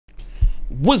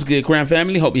What's good, Crown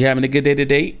family? Hope you're having a good day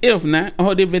today. If not, I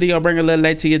hope this video bring a little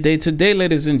light to your day. Today,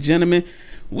 ladies and gentlemen,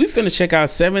 we finna check out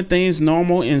 7 things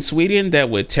normal in Sweden that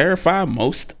would terrify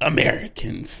most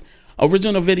Americans.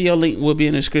 Original video link will be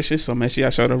in the description, so make sure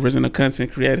y'all show the original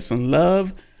content creator some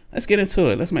love. Let's get into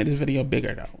it. Let's make this video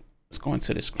bigger though. Let's go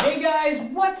into the screen. Hey guys,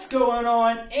 what's going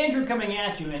on? Andrew coming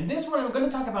at you, and this one I'm going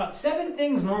to talk about 7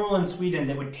 things normal in Sweden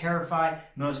that would terrify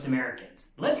most Americans.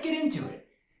 Let's get into it.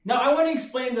 Now, I want to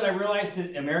explain that I realize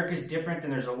that America is different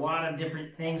and there's a lot of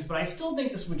different things, but I still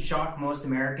think this would shock most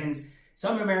Americans.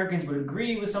 Some Americans would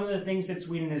agree with some of the things that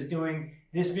Sweden is doing.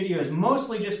 This video is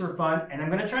mostly just for fun, and I'm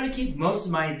going to try to keep most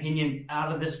of my opinions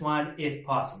out of this one if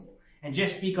possible, and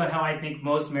just speak on how I think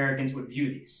most Americans would view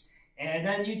these. And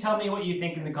then you tell me what you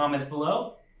think in the comments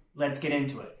below. Let's get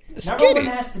into it. Number one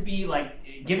has to be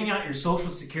like giving out your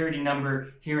social security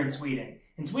number here in Sweden.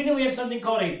 In Sweden, we have something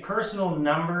called a personal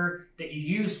number that you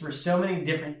use for so many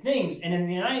different things. And in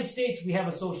the United States, we have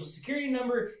a social security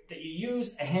number that you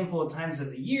use a handful of times of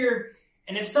the year.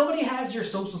 And if somebody has your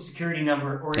social security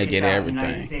number or they get everything. In the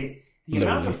United States, the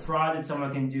amount of fraud that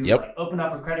someone can do, like open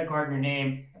up a credit card in your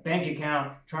name, a bank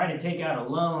account, try to take out a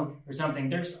loan or something,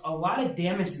 there's a lot of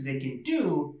damage that they can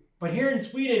do. But here in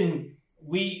Sweden,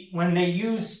 when they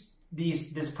use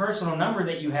this personal number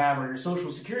that you have or your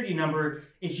social security number,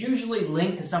 it's usually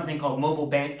linked to something called mobile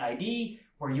bank ID,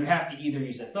 where you have to either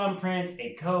use a thumbprint,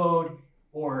 a code,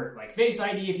 or like Face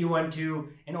ID if you want to,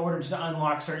 in order to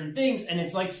unlock certain things. And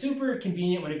it's like super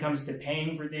convenient when it comes to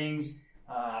paying for things,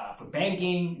 for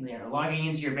banking, logging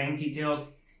into your bank details.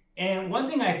 And one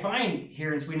thing I find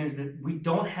here in Sweden is that we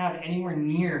don't have anywhere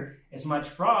near as much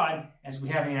fraud as we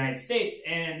have in the United States.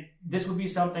 And this would be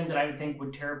something that I would think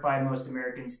would terrify most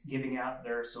Americans, giving out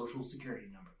their social security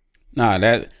number.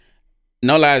 Nah,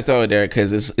 no lies over there,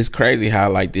 because it's crazy how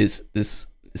like this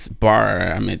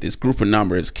group of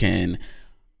numbers can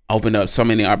open up so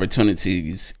many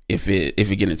opportunities if it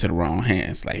get into the wrong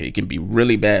hands. Like it can be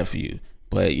really bad for you.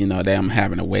 But them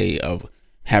having a way of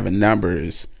having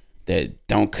numbers that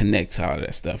don't connect to all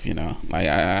that stuff, like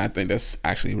I think that's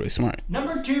actually really smart.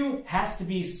 Number 2 has to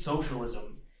be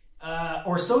socialism,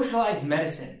 or socialized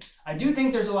medicine. I do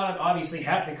think there's a lot of, obviously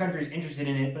half the country is interested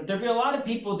in it, but there'll be a lot of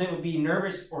people that would be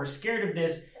nervous or scared of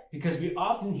this because we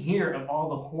often hear of all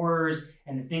the horrors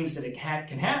and the things that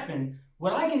can happen.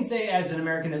 What I can say as an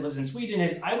American that lives in Sweden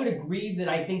is I would agree that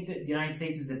I think that the United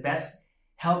States is the best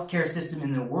healthcare system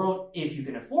in the world if you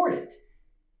can afford it.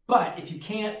 But if you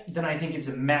can't, then I think it's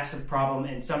a massive problem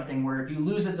and something where if you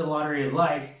lose at the lottery of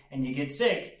life and you get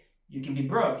sick, you can be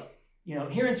broke.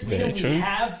 Here in Sweden, we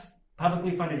have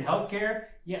publicly funded healthcare.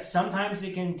 Yes, sometimes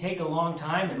it can take a long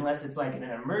time unless it's like an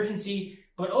emergency.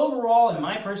 But overall, in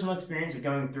my personal experience of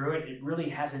going through it, it really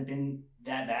hasn't been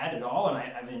that bad at all. And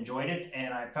I've enjoyed it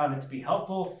and I found it to be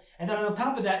helpful. And then on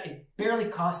top of that, it barely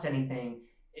costs anything.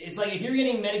 It's like if you're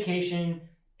getting medication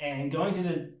and going to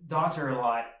the doctor a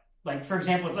lot, like, for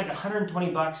example, it's like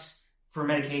 $120 for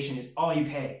medication is all you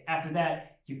pay. After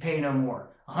that, you pay no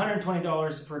more.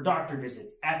 $120 for doctor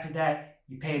visits. After that,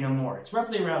 you pay no more. It's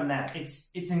roughly around that. It's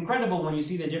incredible when you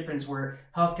see the difference where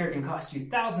healthcare can cost you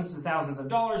thousands and thousands of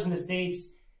dollars in the States.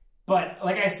 But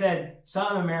like I said,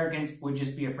 some Americans would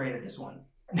just be afraid of this one.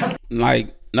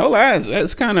 Like, no lies.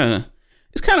 It's kind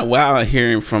of wild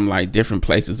hearing from like different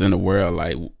places in the world.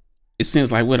 Like, it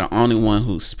seems like we're the only one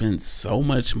who spends so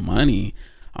much money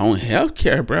on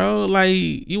healthcare, bro. Like,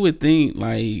 you would think,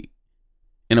 like,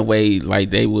 in a way, like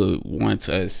they would want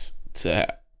us to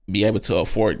be able to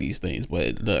afford these things,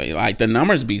 but the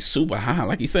numbers be super high.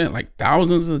 Like you said, like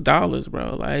thousands of dollars,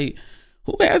 bro. Like,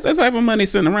 who has that type of money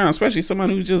sitting around? Especially someone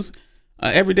who's just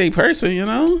an everyday person,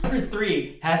 Number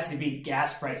 3 has to be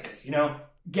gas prices.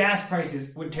 Gas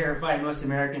prices would terrify most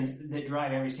Americans that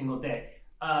drive every single day.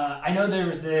 I know there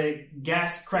was the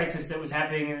gas crisis that was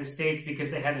happening in the States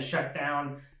because they had to shut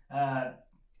down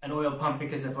an oil pump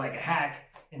because of like a hack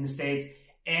in the States.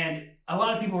 And a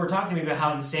lot of people were talking to me about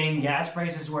how insane gas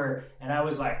prices were. And I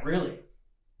was like, really?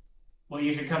 Well,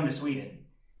 you should come to Sweden.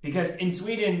 Because in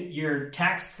Sweden, you're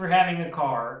taxed for having a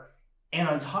car. And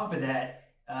on top of that,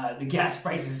 the gas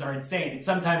prices are insane. It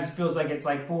sometimes feels like it's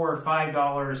like $4 or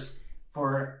 $5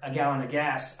 for a gallon of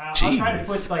gas. I'll try to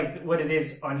put like what it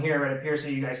is on here right up here so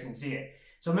you guys can see it.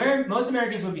 So most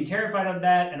Americans would be terrified of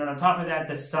that. And on top of that,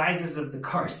 the sizes of the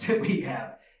cars that we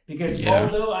have. Because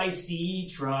although I see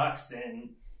trucks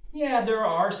and there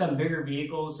are some bigger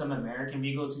vehicles, some American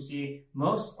vehicles we see,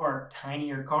 most are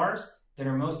tinier cars that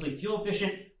are mostly fuel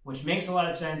efficient, which makes a lot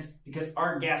of sense because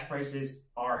our gas prices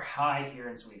are high here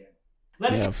in Sweden.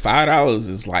 $5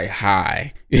 is like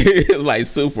high, like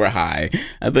super high.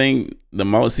 I think the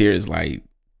most here is like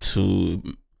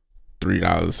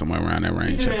 $3 somewhere around that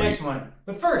range. To the next one.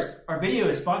 But first, our video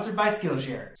is sponsored by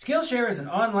Skillshare. Skillshare is an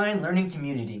online learning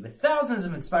community with thousands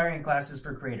of inspiring classes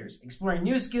for creators, exploring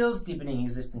new skills, deepening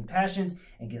existing passions,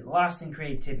 and get lost in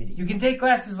creativity. You can take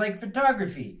classes like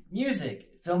photography, music,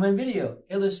 film and video,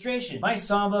 illustration. My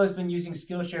Sambo has been using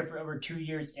Skillshare for over 2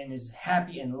 years and is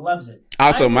happy and loves it.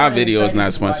 Also, my video is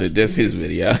not sponsored. This is his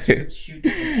video. Shoot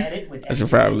and edit with I should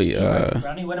probably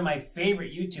Brownie, one of my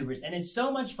favorite YouTubers, and it's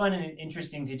so much fun and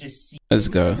interesting to just see. Let's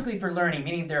go. Specifically for learning,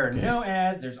 meaning there are no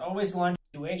ads, there's always one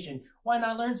situation. Why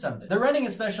not learn something? They're running a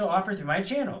special offer through my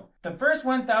channel. The first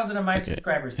 1,000 of my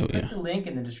subscribers who click the link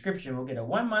in the description will get a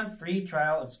 1-month free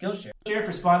trial of Skillshare. Skillshare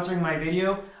for sponsoring my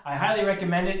video. I highly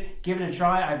recommend it. Give it a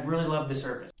try. I've really loved the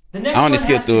service. The next I only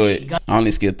skip through it. I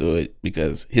only skip through it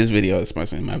because his video is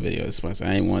sponsored and my video is sponsored.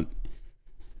 I ain't want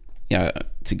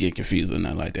to get confused or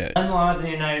nothing like that. Gun laws in the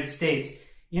United States.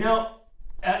 You know,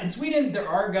 in Sweden there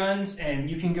are guns and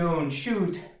you can go and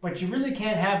shoot, but you really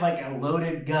can't have like a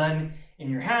loaded gun in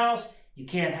your house. You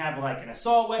can't have like an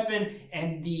assault weapon,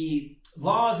 and the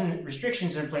laws and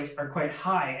restrictions in place are quite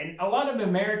high. And a lot of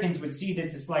Americans would see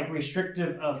this as like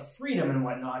restrictive of freedom and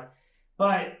whatnot.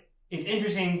 But it's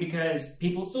interesting because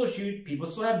people still shoot, people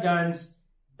still have guns,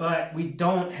 but we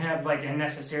don't have like a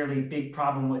necessarily big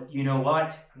problem with, you know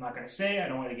what, I'm not going to say, I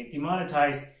don't want to get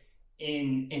demonetized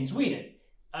in Sweden.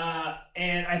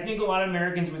 And I think a lot of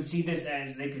Americans would see this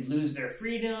as they could lose their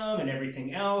freedom and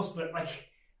everything else, but like,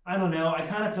 I don't know, I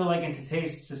kind of feel like in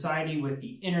today's society with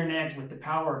the internet, with the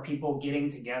power of people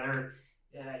getting together,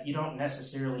 you don't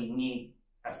necessarily need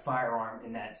a firearm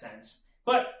in that sense.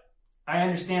 But I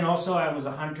understand also I was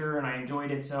a hunter and I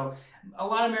enjoyed it, so a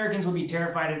lot of Americans will be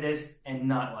terrified of this and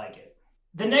not like it.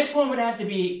 The next one would have to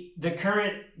be the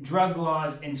current drug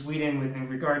laws in Sweden with in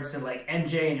regards to like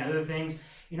MJ and other things.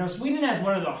 You know, Sweden has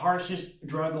one of the harshest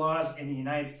drug laws in the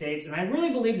United States, and I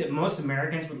really believe that most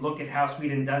Americans would look at how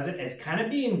Sweden does it as kind of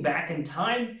being back in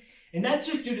time, and that's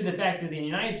just due to the fact that in the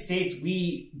United States,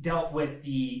 we dealt with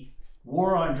the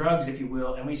war on drugs, if you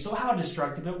will, and we saw how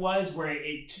destructive it was, where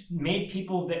it made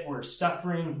people that were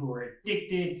suffering, who were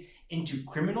addicted, into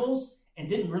criminals, and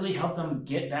didn't really help them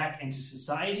get back into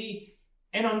society.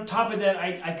 And on top of that,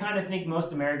 I kind of think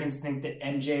most Americans think that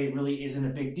MJ really isn't a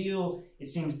big deal. It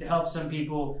seems to help some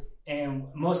people, and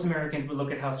most Americans would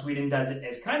look at how Sweden does it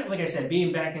as kind of, like I said,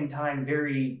 being back in time,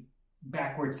 very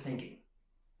backwards thinking.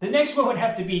 The next one would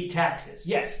have to be taxes.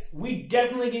 Yes, we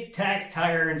definitely get taxed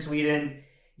higher in Sweden.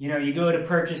 You know, you go to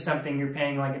purchase something, you're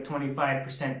paying like a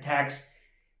 25% tax.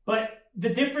 But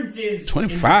the difference is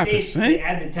 25%? They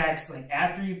add the tax like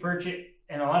after you purchase.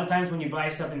 And a lot of times when you buy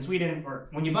stuff in Sweden, or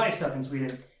when you buy stuff in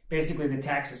Sweden, basically the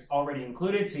tax is already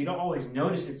included, so you don't always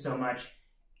notice it so much.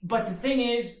 But the thing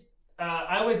is,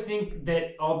 I would think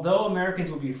that although Americans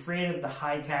will be afraid of the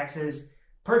high taxes,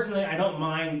 personally, I don't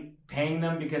mind paying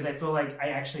them because I feel like I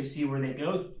actually see where they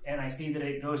go, and I see that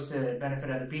it goes to benefit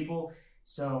other people.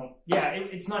 So, yeah,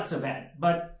 it's not so bad.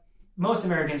 But most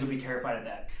Americans would be terrified of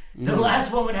that. The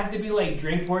last one would have to be like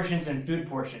drink portions and food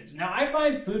portions. Now, I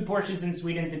find food portions in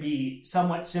Sweden to be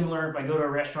somewhat similar. If I go to a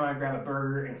restaurant, I grab a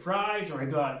burger and fries, or I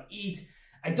go out and eat.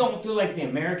 I don't feel like the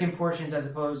American portions as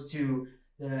opposed to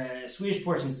the Swedish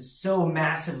portions is so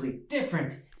massively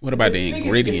different. What about the ingredients?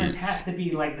 The biggest difference has to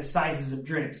be like the sizes of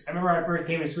drinks. I remember when I first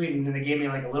came to Sweden and they gave me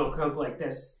like a little Coke like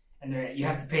this, and you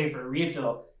have to pay for a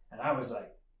refill, and I was like,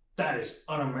 that is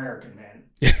un-American, man.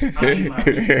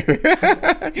 Anyway,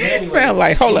 man,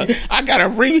 like, hold up, I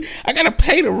gotta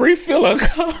pay to refill a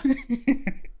Coke.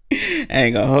 I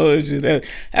ain't gonna hold you.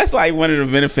 That's like one of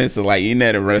the benefits of like eating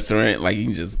at a restaurant. Like you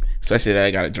can just, especially that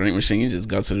I got a drink machine, you just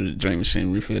go to the drink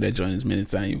machine, refill that joint as many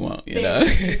times you want. You know,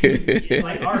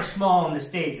 like our small in the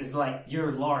States is like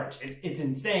your large. It's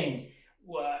insane.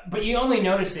 But you only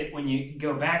notice it when you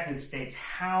go back to the States,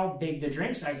 how big the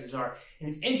drink sizes are. And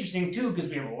it's interesting, too, because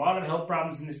we have a lot of health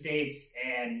problems in the States.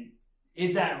 And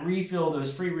is that refill,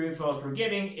 those free refills we're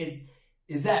giving,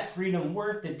 is that freedom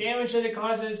worth the damage that it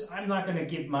causes? I'm not going to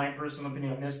give my personal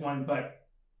opinion on this one, but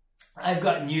I've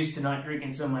gotten used to not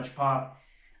drinking so much pop.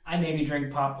 I maybe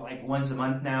drink pop like once a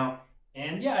month now.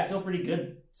 And, yeah, I feel pretty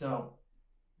good. So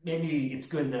maybe it's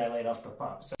good that I laid off the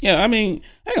pop. So. Yeah, I mean,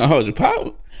 I ain't going to hold you.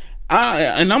 Pop...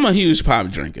 and I'm a huge pop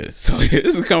drinker, so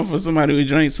this is coming from somebody who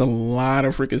drinks a lot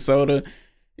of freaking soda.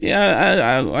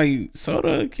 Yeah, I like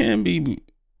soda can be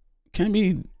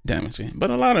damaging, but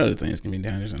a lot of other things can be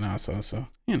damaging also. So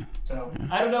you know. So yeah.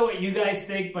 I don't know what you guys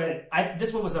think, but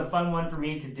this one was a fun one for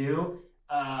me to do.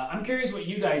 I'm curious what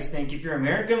you guys think. If you're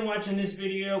American watching this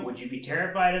video, would you be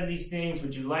terrified of these things?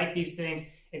 Would you like these things?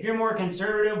 If you're more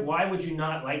conservative, why would you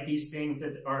not like these things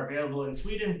that are available in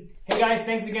Sweden? Hey guys,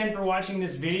 thanks again for watching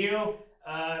this video.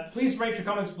 Please write your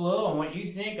comments below on what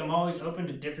you think. I'm always open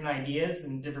to different ideas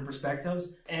and different perspectives.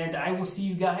 And I will see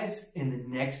you guys in the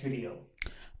next video.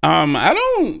 I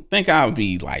don't think I'll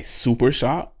be like super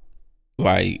shocked.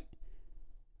 Like,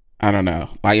 I don't know.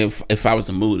 Like if I was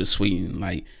to move to Sweden,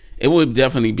 like it would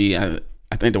definitely be. I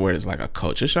think the word is like a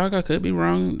culture shock. I could be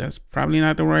wrong. That's probably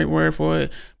not the right word for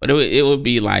it. But it would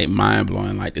be like mind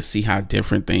blowing, like to see how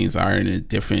different things are and the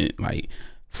different like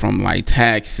from like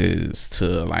taxes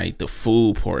to like the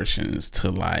food portions to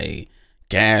like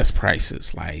gas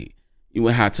prices. Like you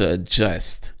would have to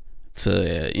adjust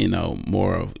to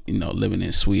more of living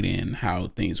in Sweden, how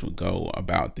things would go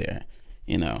about there,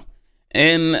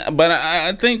 and but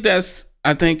I think it's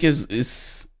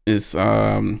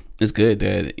good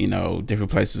that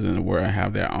different places in the world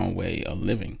have their own way of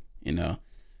living.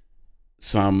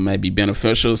 Some may be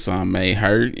beneficial, some may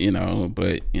hurt,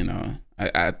 but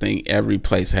I think every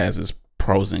place has its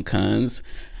pros and cons.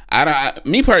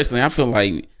 Me personally, I feel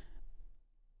like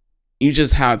you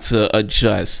just have to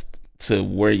adjust to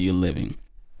where you're living.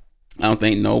 I don't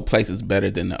think no place is better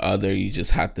than the other. You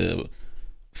just have to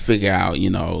figure out,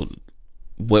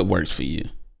 what works for you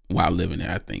while living there,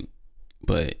 I think.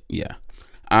 But yeah.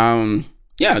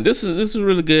 Yeah, this is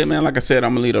really good, man. Like I said,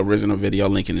 I'm gonna leave the original video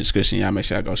link in the description. Y'all make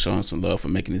sure I go show him some love for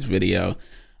making this video.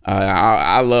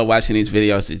 I love watching these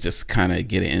videos to just kind of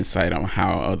get an insight on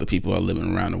how other people are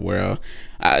living around the world.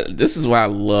 This is why I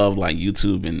love like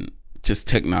YouTube and just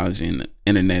technology and the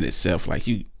internet itself. Like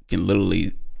you can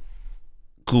literally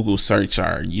Google search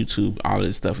or YouTube all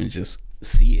this stuff and just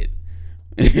see it.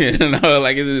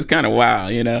 Like it's kind of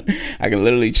wild. I can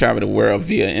literally travel the world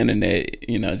via internet,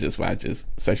 just by just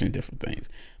searching different things.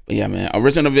 But yeah, man,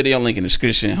 original video link in the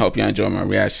description. Hope y'all enjoy my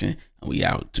reaction, and we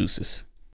out. Deuces.